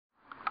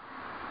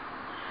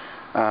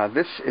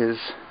This is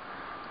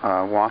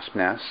a wasp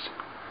nest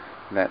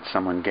that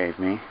someone gave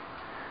me.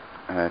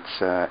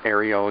 It's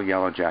Arial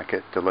Yellow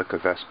Jacket,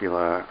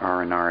 Dolichovespula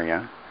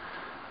arenaria.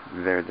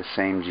 They're the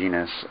same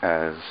genus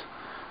as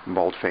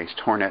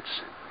bald-faced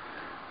hornets,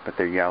 but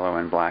they're yellow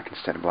and black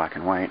instead of black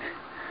and white.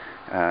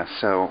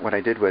 So what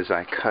I did was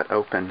I cut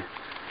open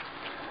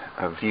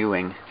a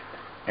viewing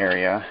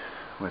area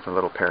with a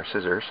little pair of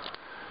scissors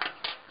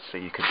so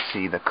you could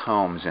see the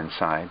combs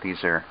inside.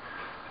 These are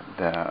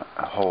the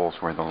holes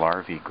where the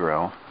larvae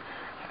grow.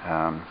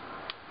 And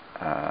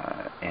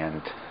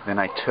then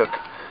I took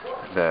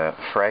the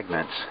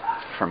fragments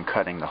from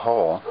cutting the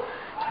hole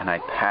and I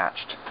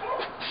patched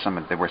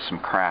there were some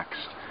cracks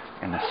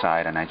in the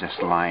side, and I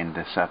just lined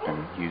this up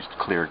and used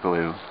clear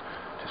glue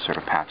to sort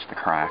of patch the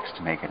cracks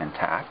to make it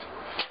intact.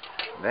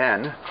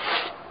 Then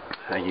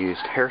I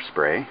used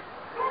hairspray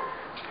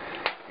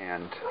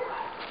and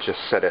just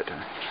set it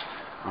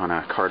on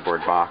a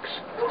cardboard box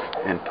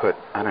and put,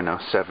 I don't know,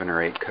 7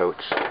 or 8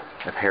 coats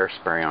of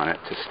hairspray on it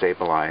to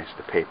stabilize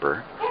the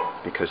paper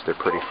because they're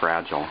pretty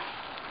fragile.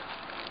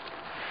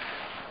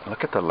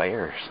 Look at the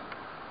layers.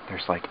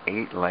 There's like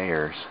 8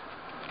 layers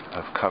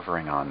of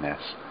covering on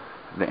this.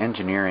 The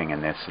engineering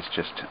in this is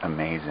just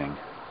amazing.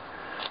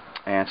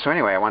 And so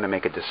anyway, I want to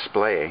make a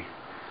display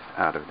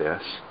out of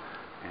this.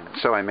 And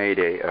so I made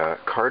a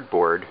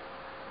cardboard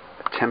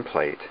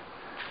template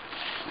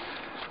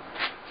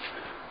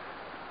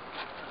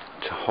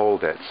to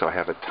hold it. So I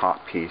have a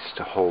top piece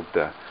to hold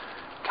the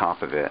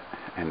top of it,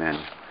 and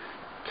then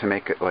to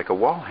make it like a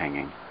wall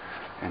hanging.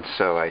 And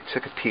so I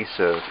took a piece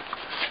of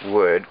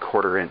wood,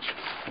 1/4 inch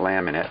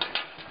laminate,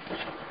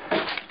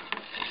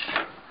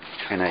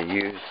 and I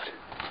used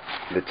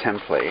the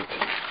template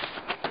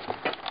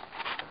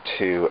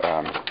to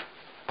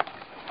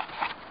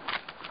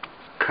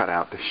cut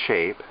out the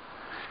shape,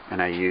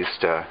 and I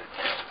used a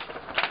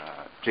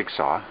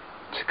jigsaw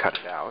to cut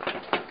it out.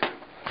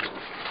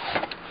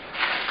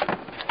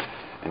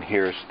 And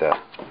here's the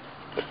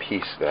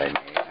piece that I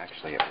made.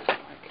 Actually, it was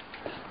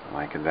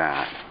like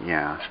that,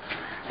 yeah.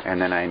 And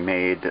then I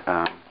made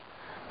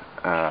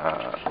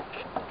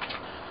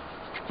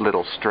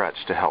little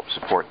struts to help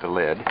support the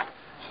lid,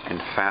 and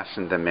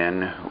fastened them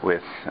in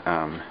with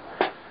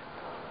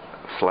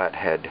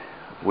flathead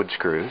wood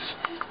screws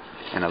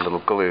and a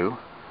little glue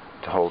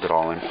to hold it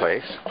all in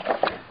place.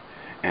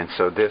 And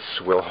so this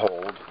will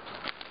hold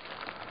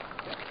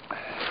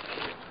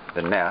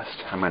the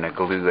nest. I'm going to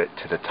glue it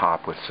to the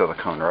top with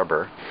silicone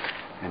rubber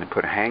and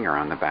put a hanger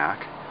on the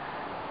back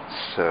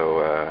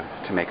so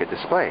to make a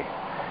display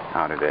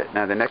out of it.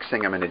 Now the next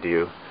thing I'm going to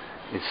do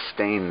is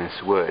stain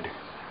this wood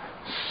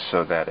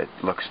so that it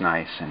looks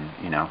nice and,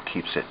 you know,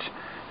 keeps it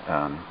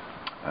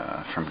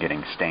from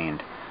getting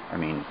stained. I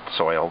mean,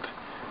 soiled.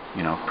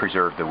 You know,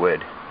 preserve the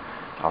wood.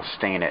 I'll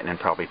stain it and then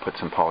probably put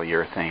some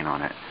polyurethane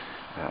on it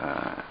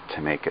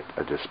to make it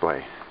a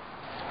display.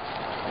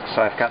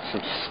 So I've got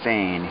some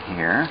stain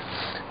here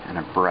and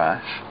a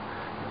brush,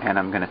 and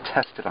I'm going to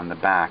test it on the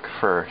back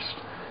first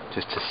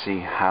just to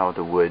see how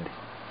the wood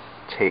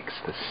takes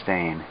the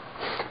stain.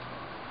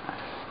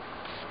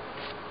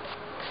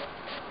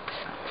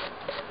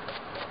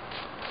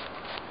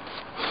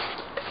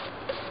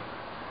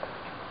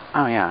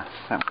 Oh yeah,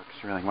 that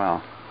works really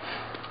well.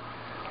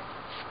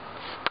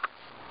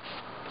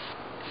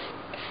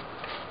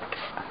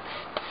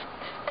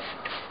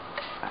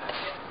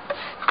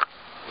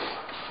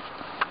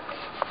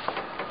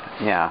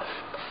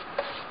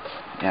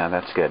 Yeah,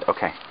 that's good.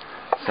 Okay,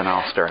 so now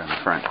I'll start on the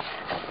front.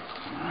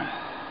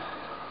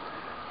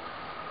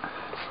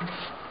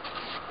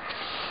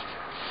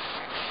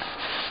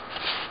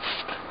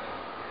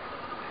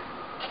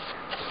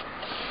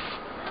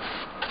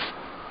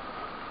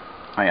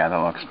 Oh yeah, that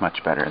looks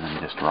much better than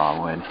just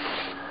raw wood.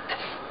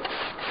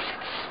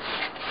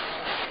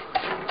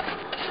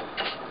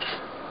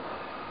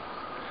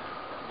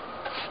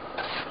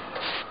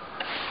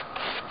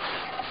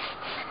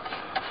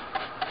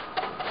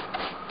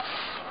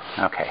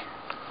 Okay,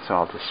 so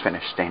I'll just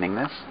finish staining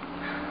this.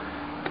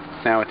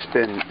 Now it's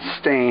been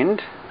stained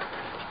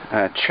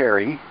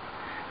cherry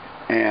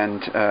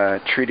and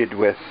treated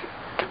with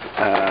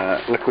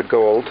liquid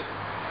gold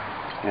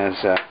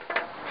as a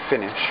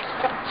finish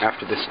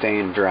after the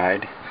stain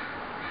dried.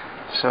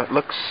 So it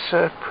looks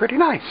pretty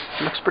nice.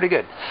 It looks pretty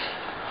good.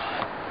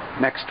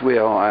 Next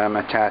we'll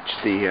attach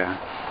the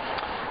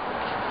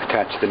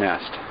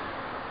nest.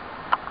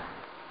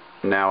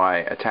 Now I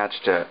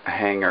attached a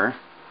hanger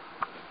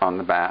on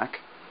the back,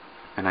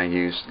 and I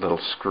used little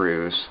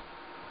screws,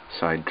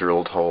 so I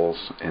drilled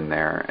holes in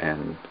there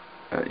and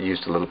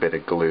used a little bit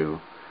of glue,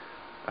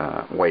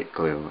 white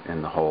glue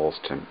in the holes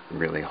to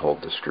really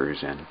hold the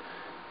screws in.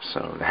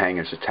 So the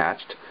hanger's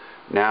attached.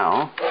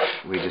 Now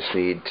we just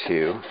need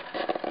to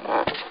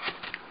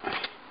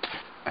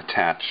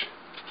attach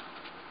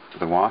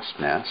the wasp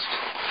nest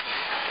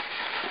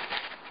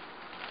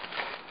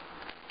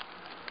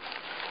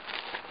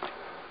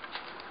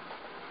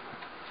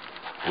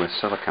with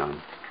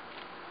silicone.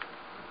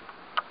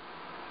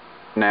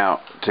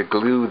 Now, to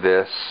glue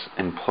this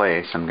in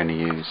place, I'm going to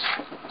use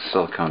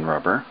silicone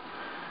rubber.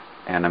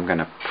 and I'm going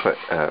to put,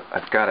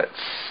 I've got it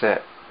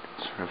set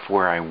sort of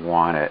where I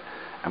want it.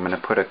 I'm going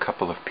to put a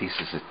couple of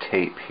pieces of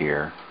tape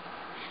here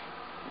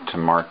to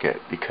mark it,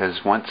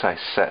 because once I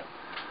set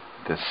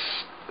this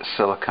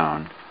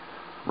silicone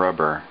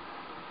rubber,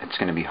 it's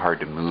going to be hard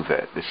to move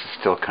it. This is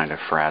still kind of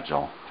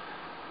fragile,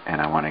 and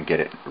I want to get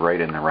it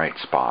right in the right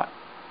spot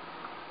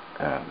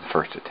the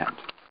first attempt.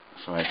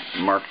 So I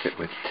marked it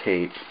with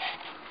tape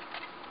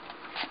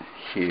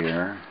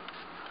here,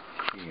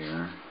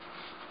 here,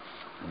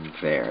 and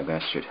there.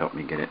 That should help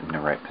me get it in the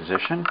right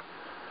position.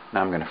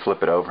 Now I'm going to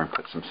flip it over and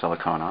put some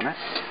silicone on it.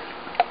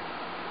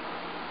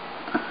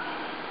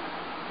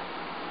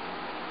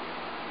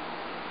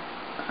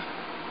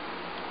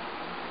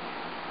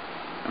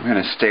 I'm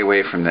going to stay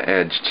away from the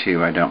edge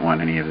too. I don't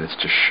want any of this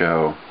to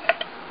show.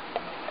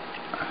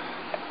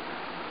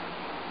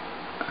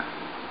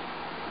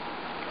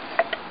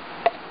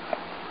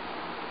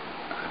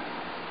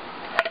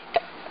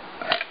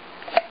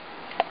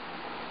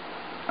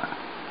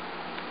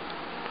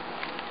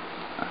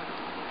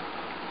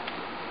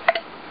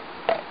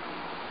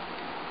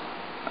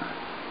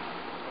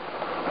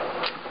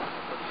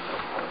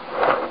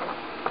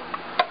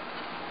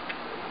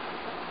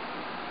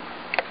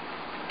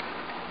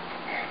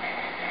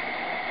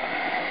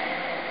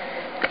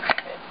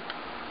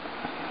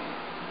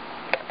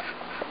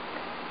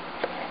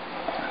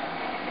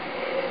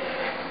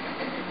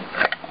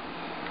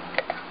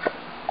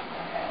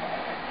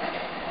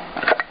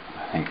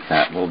 I think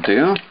that will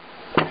do.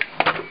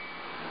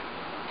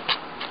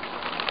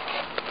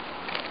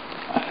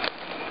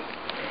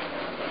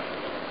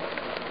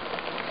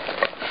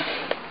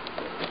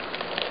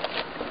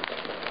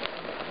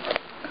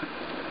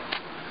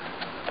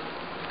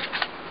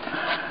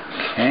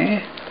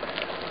 Okay.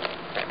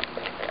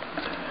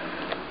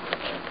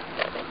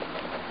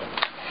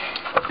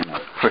 And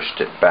I've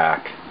pushed it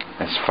back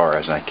as far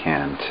as I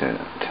can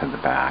to the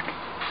back.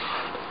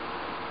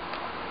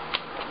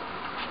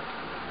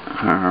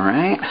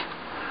 Alright,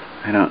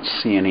 I don't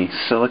see any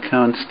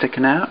silicone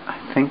sticking out.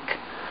 I think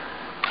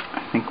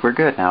we're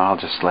good. Now I'll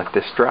just let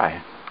this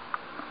dry.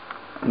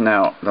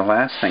 Now the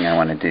last thing I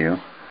want to do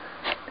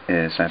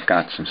is I've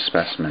got some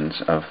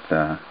specimens of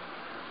the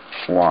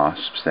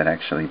wasps that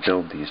actually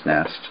build these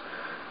nests.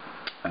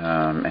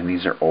 And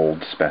these are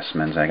old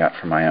specimens I got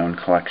from my own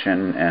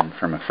collection and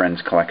from a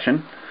friend's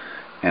collection.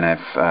 And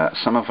I've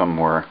some of them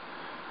were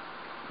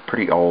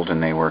pretty old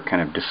and they were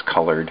kind of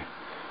discolored.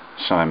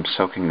 So I'm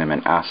soaking them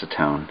in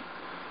acetone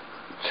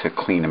to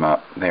clean them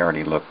up. They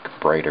already look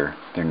brighter.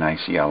 They're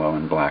nice yellow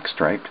and black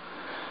striped.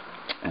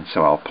 And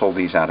so I'll pull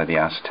these out of the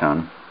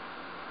acetone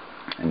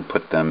and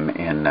put them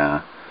in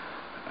a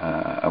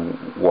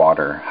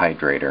water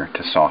hydrator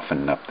to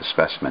soften up the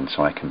specimen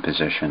so I can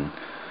position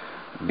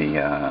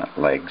the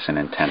legs and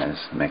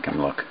antennas and make them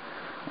look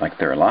like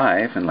they're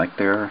alive and like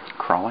they're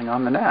crawling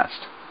on the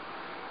nest.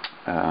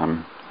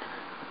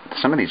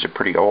 Some of these are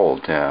pretty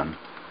old.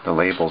 The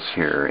labels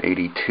here are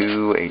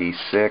 82,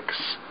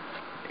 86,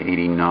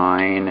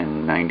 89,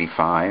 and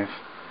 95.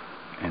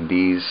 And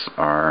these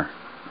are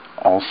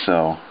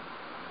also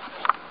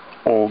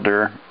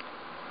older,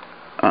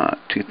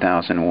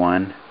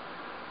 2001,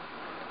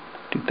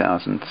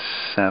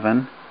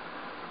 2007.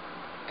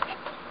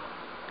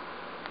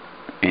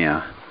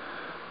 Yeah,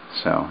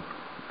 so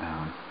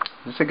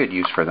this is a good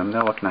use for them.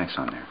 They'll look nice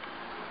on there.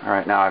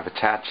 Alright, now I've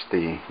attached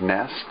the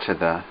nest to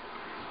the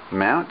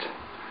mount,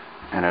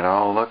 and it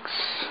all looks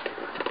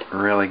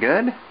really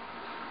good.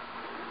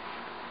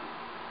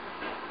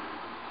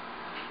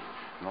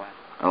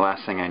 The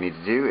last thing I need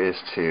to do is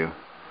to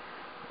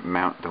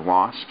mount the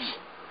wasps.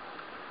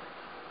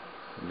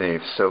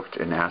 They've soaked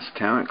in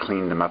acetone and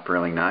cleaned them up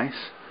really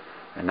nice,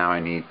 and now I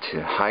need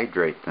to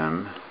hydrate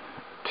them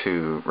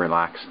to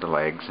relax the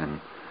legs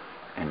and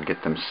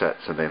get them set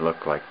so they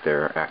look like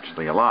they're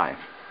actually alive.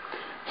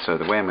 So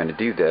the way I'm going to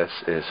do this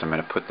is I'm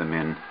going to put them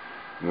in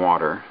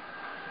water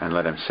and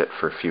let them sit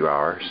for a few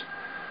hours,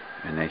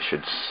 and they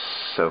should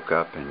soak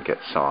up and get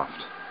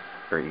soft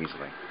very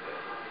easily.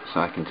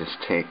 So I can just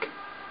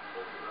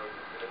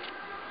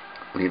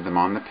leave them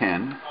on the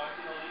pin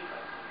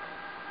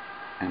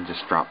and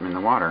just drop them in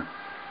the water.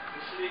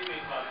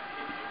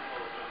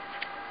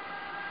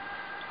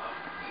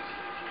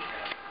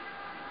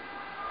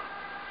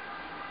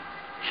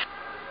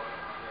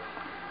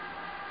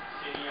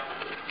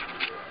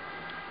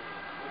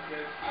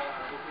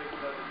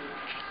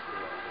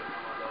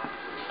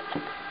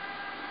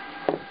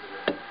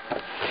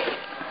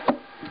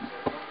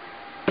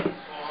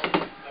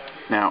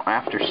 Now,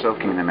 after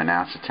soaking them in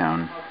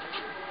acetone,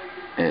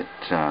 it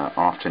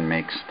often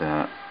makes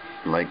the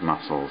leg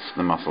muscles,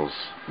 the muscles,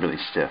 really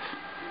stiff.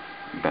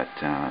 But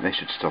they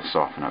should still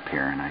soften up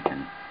here, and I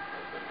can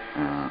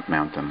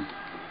mount them.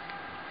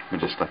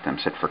 We'll just let them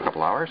sit for a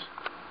couple hours.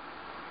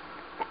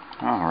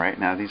 Alright,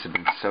 now these have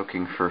been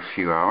soaking for a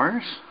few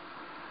hours,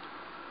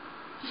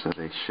 so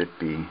they should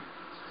be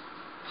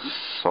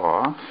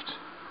soft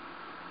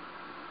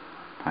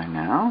by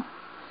now.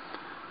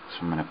 So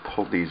I'm going to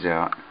pull these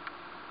out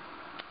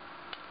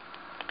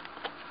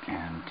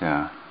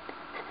and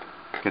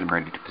get them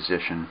ready to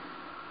position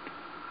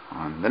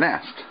on the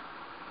nest.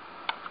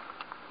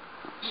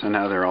 So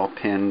now they're all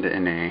pinned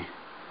in a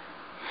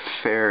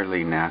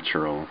fairly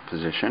natural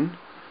position,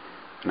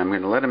 and I'm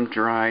going to let them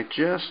dry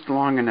just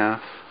long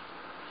enough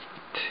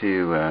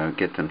to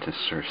get them to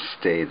sort of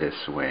stay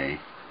this way,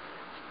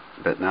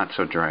 but not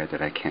so dry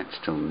that I can't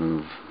still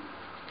move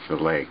the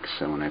legs.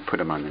 So when I put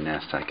them on the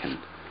nest, I can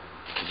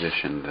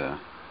position the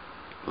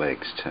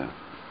legs to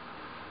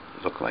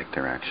look like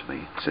they're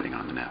actually sitting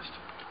on the nest.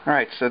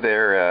 Alright, so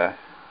they're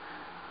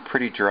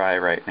pretty dry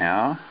right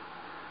now,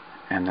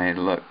 and they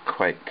look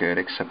quite good,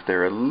 except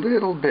they're a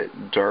little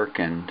bit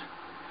darkened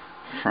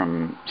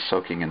from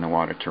soaking in the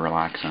water to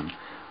relax them.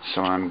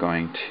 So I'm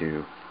going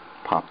to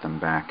pop them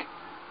back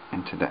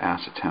into the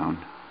acetone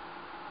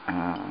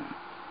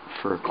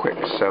for a quick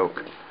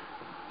soak,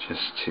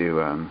 just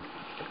to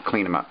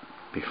clean them up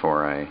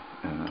before I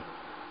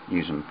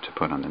use them to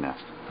put on the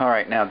nest.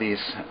 Alright, now these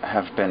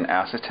have been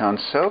acetone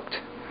soaked,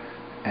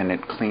 and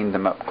it cleaned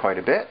them up quite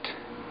a bit.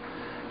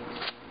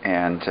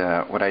 And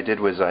what I did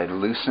was I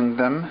loosened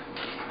them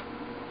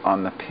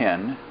on the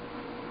pin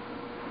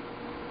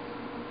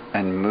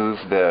and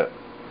moved the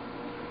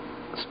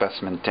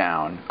specimen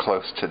down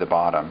close to the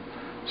bottom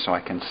so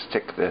I can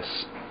stick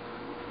this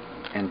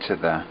into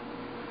the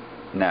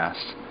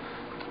nest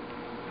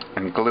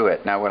and glue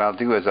it. Now what I'll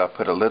do is I'll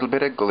put a little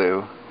bit of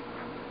glue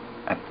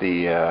at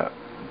the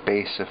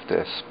base of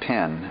this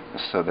pin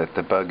so that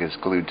the bug is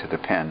glued to the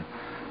pin,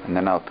 and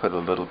then I'll put a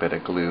little bit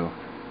of glue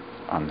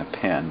on the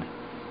pin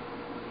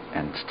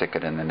and stick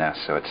it in the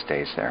nest so it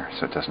stays there,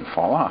 so it doesn't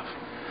fall off.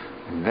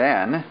 And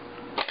then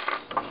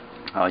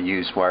I'll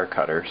use wire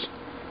cutters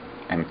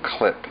and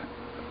clip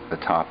the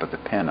top of the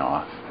pin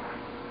off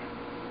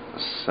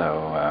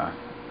so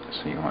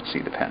you won't see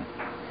the pin.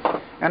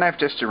 And I've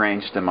just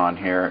arranged them on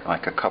here,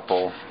 like a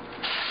couple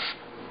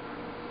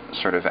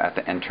sort of at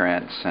the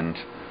entrance and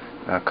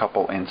a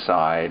couple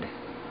inside,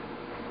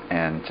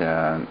 and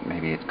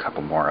maybe a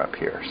couple more up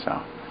here.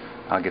 So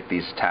I'll get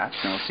these attached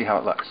and we'll see how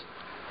it looks.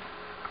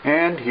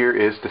 And here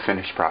is the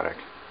finished product.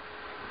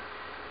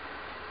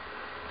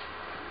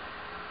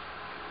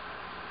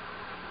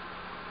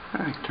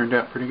 Turned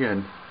out pretty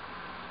good.